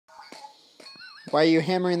Why are you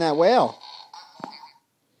hammering that whale?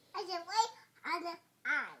 I said right on the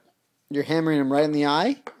eye. You're hammering him right in the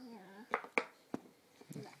eye?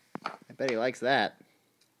 Yeah. I bet he likes that.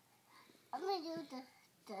 I'm going to do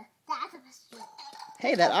the octopus.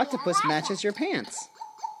 Hey, that octopus matches your pants.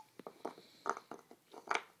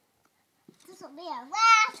 This will be our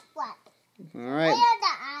last one. All right. Right on the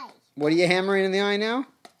eye. What are you hammering in the eye now?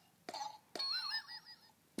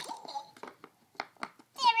 There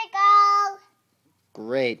we go.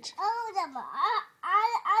 Great. Oh, the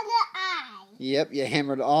on the eye. Yep, you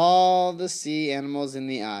hammered all the sea animals in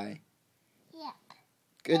the eye. Yep.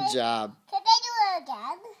 Good job. Can I do it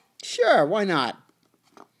again? Sure, why not?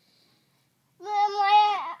 More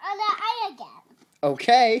on the eye again.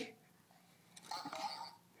 Okay.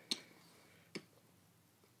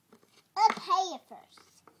 I'll pay it first.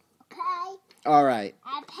 Okay? All right.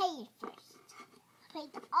 I'll pay it first. I'll pay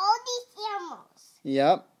all these animals.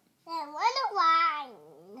 Yep. Then one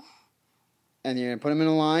line. And you're going to put them in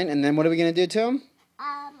a line, and then what are we going to do to them?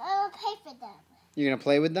 I'll pay for them. You're going to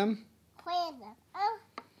play with them? Play with them. Oh.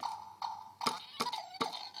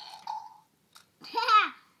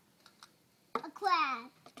 A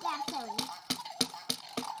crab. Yeah, sorry.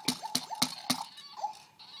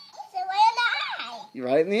 So right in the eye. You're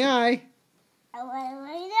right in the eye. I want to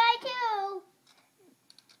right in the eye too.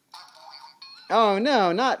 Oh,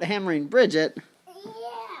 no, not hammering Bridget.